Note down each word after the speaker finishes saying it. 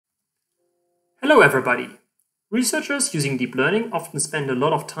Hello everybody! Researchers using deep learning often spend a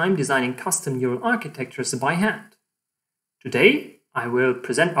lot of time designing custom neural architectures by hand. Today, I will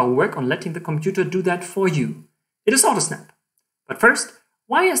present our work on letting the computer do that for you. It is AutoSNAP. But first,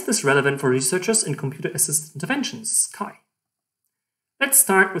 why is this relevant for researchers in computer-assisted interventions, CAI? Let's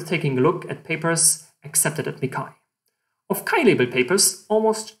start with taking a look at papers accepted at MICCAI. Of CAI-labeled papers,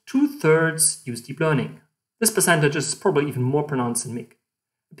 almost 2/3 use deep learning. This percentage is probably even more pronounced in MIC.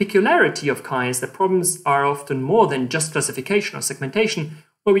 The peculiarity of CAI is that problems are often more than just classification or segmentation,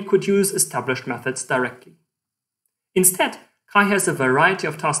 where we could use established methods directly. Instead, CAI has a variety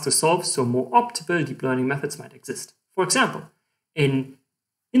of tasks to solve, so more optimal deep learning methods might exist. For example, in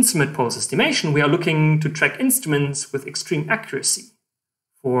instrument pose estimation, we are looking to track instruments with extreme accuracy.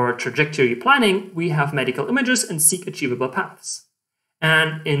 For trajectory planning, we have medical images and seek achievable paths.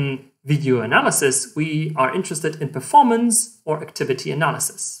 And in video analysis, we are interested in performance or activity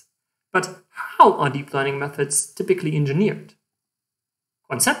analysis. But how are deep learning methods typically engineered?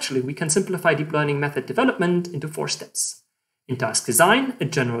 Conceptually, we can simplify deep learning method development into 4 steps. In task design, a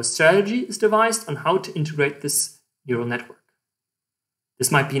general strategy is devised on how to integrate this neural network.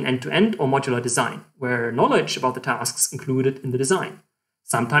 This might be an end-to-end or modular design, where knowledge about the tasks is included in the design.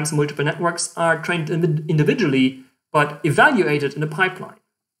 Sometimes multiple networks are trained individually, but evaluated in a pipeline.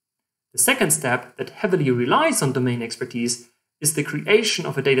 The second step that heavily relies on domain expertise is the creation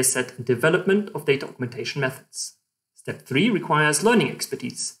of a dataset and development of data augmentation methods. Step 3 requires learning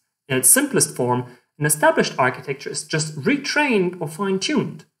expertise. In its simplest form, an established architecture is just retrained or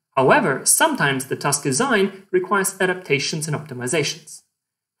fine-tuned. However, sometimes the task design requires adaptations and optimizations.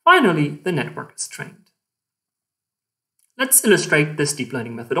 Finally, the network is trained. Let's illustrate this deep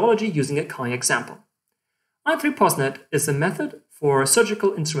learning methodology using a CAI example. i3POSNet is a method for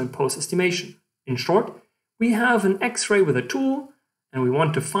surgical instrument pose estimation. In short, we have an X-ray with a tool, and we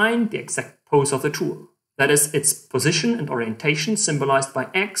want to find the exact pose of the tool. That is, its position and orientation symbolized by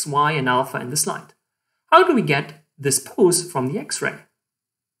X, Y, and alpha in the slide. How do we get this pose from the X-ray?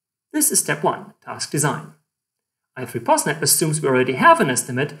 This is step 1, task design. i3POSNet assumes we already have an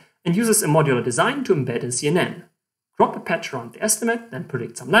estimate and uses a modular design to embed a CNN. Drop a patch around the estimate, then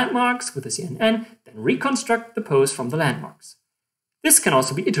predict some landmarks with the CNN, then reconstruct the pose from the landmarks. This can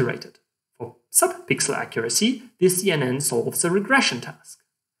also be iterated. For sub-pixel accuracy, the CNN solves a regression task.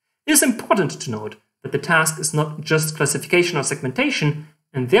 It is important to note that the task is not just classification or segmentation,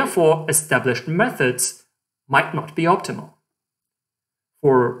 and therefore established methods might not be optimal.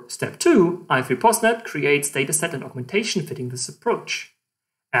 For step 2, i3POSNet creates dataset and augmentation fitting this approach.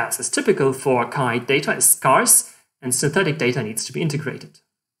 As is typical for CAI, data is scarce, and synthetic data needs to be integrated.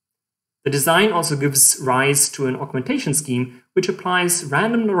 The design also gives rise to an augmentation scheme which applies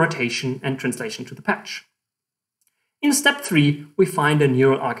random rotation and translation to the patch. In step 3, we find a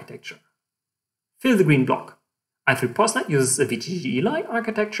neural architecture. Fill the green block. i3POSNet uses a VGG-like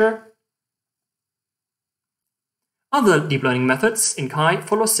architecture. Other deep learning methods in CAI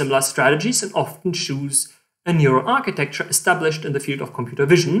follow similar strategies and often choose a neural architecture established in the field of computer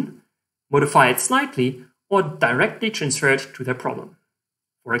vision, modify it slightly, or directly transfer it to their problem.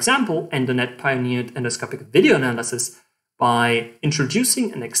 For example, EndoNet pioneered endoscopic video analysis by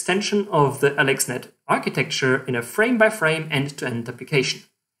introducing an extension of the AlexNet architecture in a frame-by-frame end-to-end application.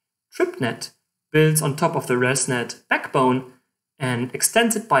 TripNet builds on top of the ResNet backbone and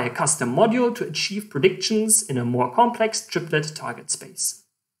extends it by a custom module to achieve predictions in a more complex triplet target space.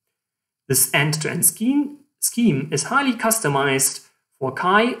 This end-to-end scheme is highly customized for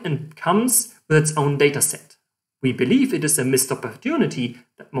CAI and comes with its own dataset. We believe it is a missed opportunity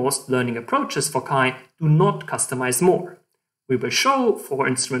that most learning approaches for CAI do not customize more. We will show for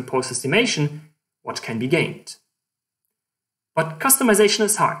instrument pose estimation what can be gained. But customization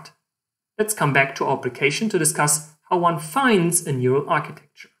is hard. Let's come back to our application to discuss how one finds a neural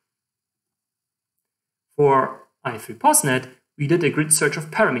architecture. For i3POSNet, we did a grid search of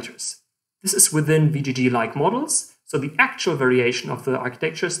parameters. This is within VGG-like models, so the actual variation of the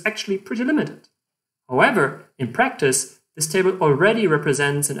architecture is actually pretty limited. However, in practice, this table already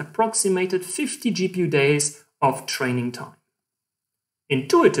represents an approximated 50 GPU days of training time.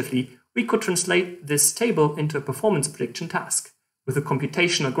 Intuitively, we could translate this table into a performance prediction task. With a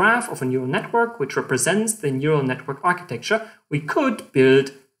computational graph of a neural network which represents the neural network architecture, we could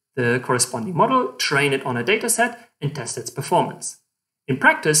build the corresponding model, train it on a dataset, and test its performance. In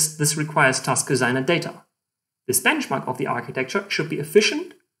practice, this requires task design and data. This benchmark of the architecture should be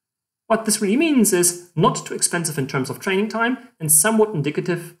efficient. What this really means is not too expensive in terms of training time and somewhat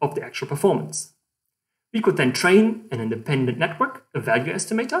indicative of the actual performance. We could then train an independent network, a value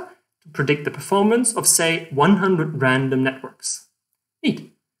estimator, to predict the performance of, say, 100 random networks.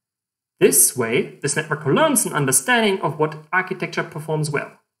 Neat. This way, this network learns an understanding of what architecture performs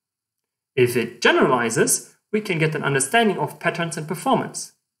well. If it generalizes, we can get an understanding of patterns and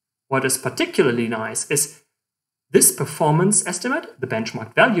performance. What is particularly nice is this performance estimate, the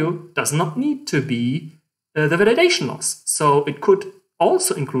benchmark value, does not need to be the validation loss, so it could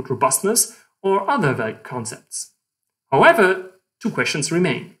also include robustness or other value concepts. However, two questions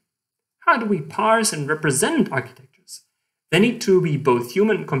remain. How do we parse and represent architectures? They need to be both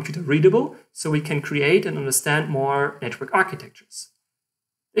human and computer readable, so we can create and understand more network architectures.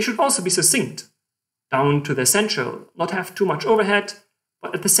 They should also be succinct, down to the essential, not have too much overhead,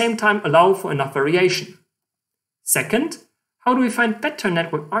 but at the same time allow for enough variation. Second, how do we find better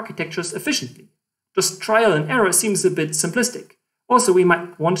network architectures efficiently? Just trial and error seems a bit simplistic. Also, we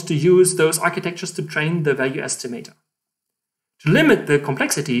might want to use those architectures to train the value estimator. To limit the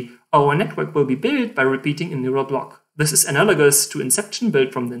complexity, our network will be built by repeating a neural block. This is analogous to inception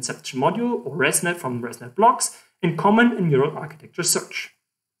built from the inception module or ResNet from ResNet blocks and common in neural architecture search.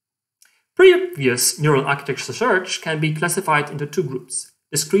 Previous neural architecture search can be classified into two groups,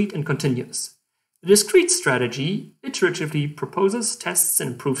 discrete and continuous. The discrete strategy iteratively proposes, tests,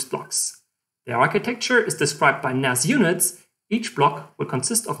 and improves blocks. The architecture is described by NAS units. Each block will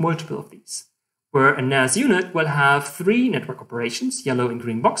consist of multiple of these, where a NAS unit will have 3 network operations, yellow and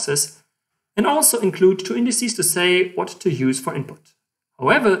green boxes, and also include 2 indices to say what to use for input.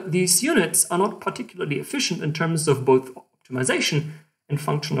 However, these units are not particularly efficient in terms of both optimization and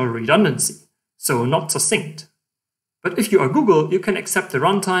functional redundancy, so not succinct. But if you are Google, you can accept a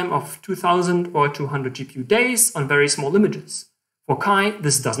runtime of 2000 or 200 GPU days on very small images. For Kai,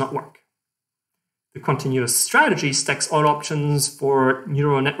 this does not work. The continuous strategy stacks all options for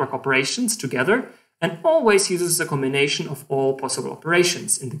neural network operations together and always uses a combination of all possible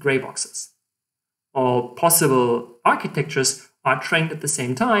operations in the gray boxes. All possible architectures are trained at the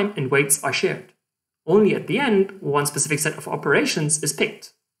same time and weights are shared. Only at the end, one specific set of operations is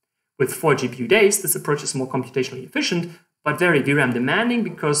picked. With 4 GPU days, this approach is more computationally efficient, but very VRAM demanding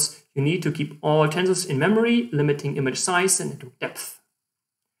because you need to keep all tensors in memory, limiting image size and network depth.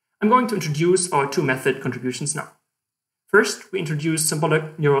 I'm going to introduce our 2 method contributions now. First, we introduce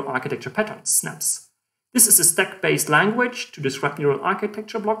Symbolic Neural Architecture Patterns, SNAPs. This is a stack-based language to describe neural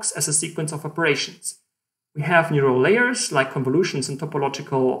architecture blocks as a sequence of operations. We have neural layers like convolutions and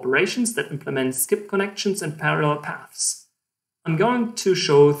topological operations that implement skip connections and parallel paths. I'm going to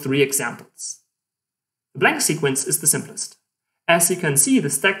show 3 examples. The blank sequence is the simplest. As you can see, the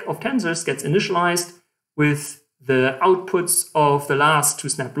stack of tensors gets initialized with the outputs of the last 2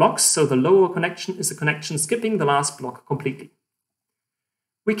 snap blocks, so the lower connection is a connection skipping the last block completely.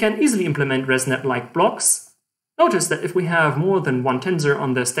 We can easily implement ResNet-like blocks. Notice that if we have more than 1 tensor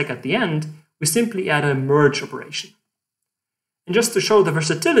on the stack at the end, we simply add a merge operation. And just to show the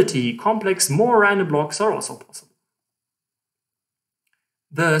versatility, complex, more random blocks are also possible.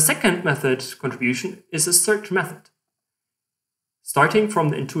 The second method contribution is a search method. Starting from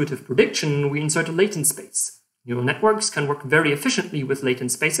the intuitive prediction, we insert a latent space. Neural networks can work very efficiently with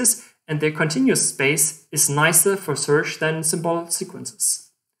latent spaces, and their continuous space is nicer for search than symbolic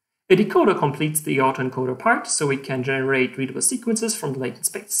sequences. A decoder completes the autoencoder part, so we can generate readable sequences from the latent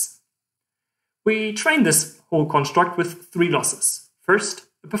space. We train this whole construct with 3 losses. First,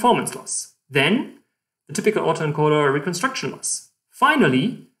 the performance loss. Then, the typical autoencoder reconstruction loss.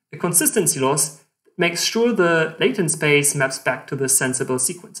 Finally, a consistency loss that makes sure the latent space maps back to the sensible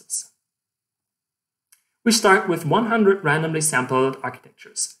sequences. We start with 100 randomly sampled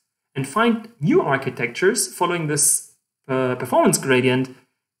architectures and find new architectures following this performance gradient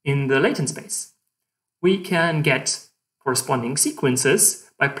in the latent space. We can get corresponding sequences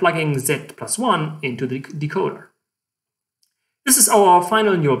by plugging Z+1 into the decoder. This is our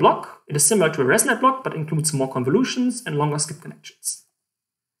final neural block. It is similar to a ResNet block, but includes more convolutions and longer skip connections.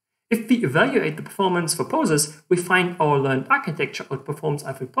 If we evaluate the performance for poses, we find our learned architecture outperforms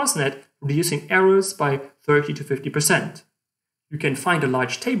AutoSNAP, reducing errors by 30 to 50%. You can find a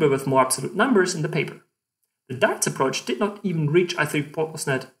large table with more absolute numbers in the paper. The DARTS approach did not even reach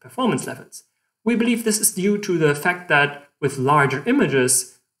AutoSNAP performance levels. We believe this is due to the fact that with larger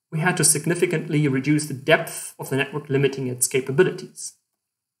images, we had to significantly reduce the depth of the network, limiting its capabilities.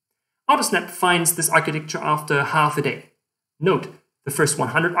 AutoSNAP finds this architecture after half a day. Note, the first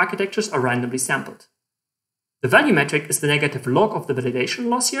 100 architectures are randomly sampled. The value metric is the negative log of the validation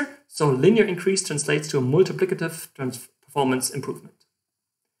loss here, so linear increase translates to a multiplicative performance improvement.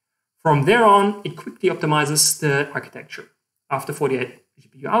 From there on, it quickly optimizes the architecture. After 48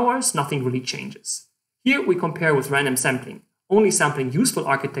 GPU hours, nothing really changes. Here we compare with random sampling, only sampling useful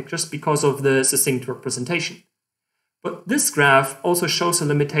architectures because of the succinct representation. But this graph also shows a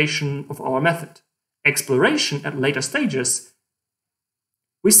limitation of our method. Exploration at later stages,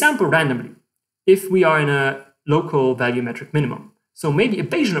 we sample randomly if we are in a local value metric minimum. So maybe a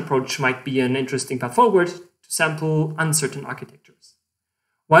Bayesian approach might be an interesting path forward to sample uncertain architectures.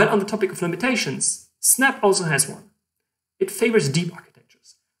 While on the topic of limitations, SNAP also has one. It favors deep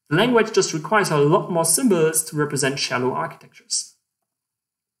architectures. The language just requires a lot more symbols to represent shallow architectures.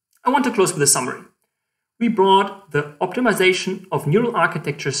 I want to close with a summary. We brought the optimization of neural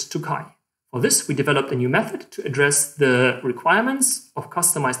architectures to MICCAI. For this, we developed a new method to address the requirements of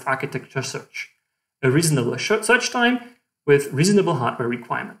customized architecture search, a reasonable search time with reasonable hardware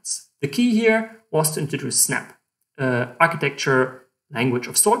requirements. The key here was to introduce SNAP, architecture language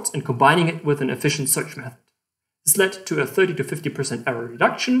of sorts, and combining it with an efficient search method. This led to a 30 to 50% error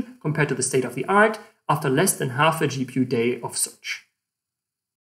reduction compared to the state of the art after less than half a GPU day of search.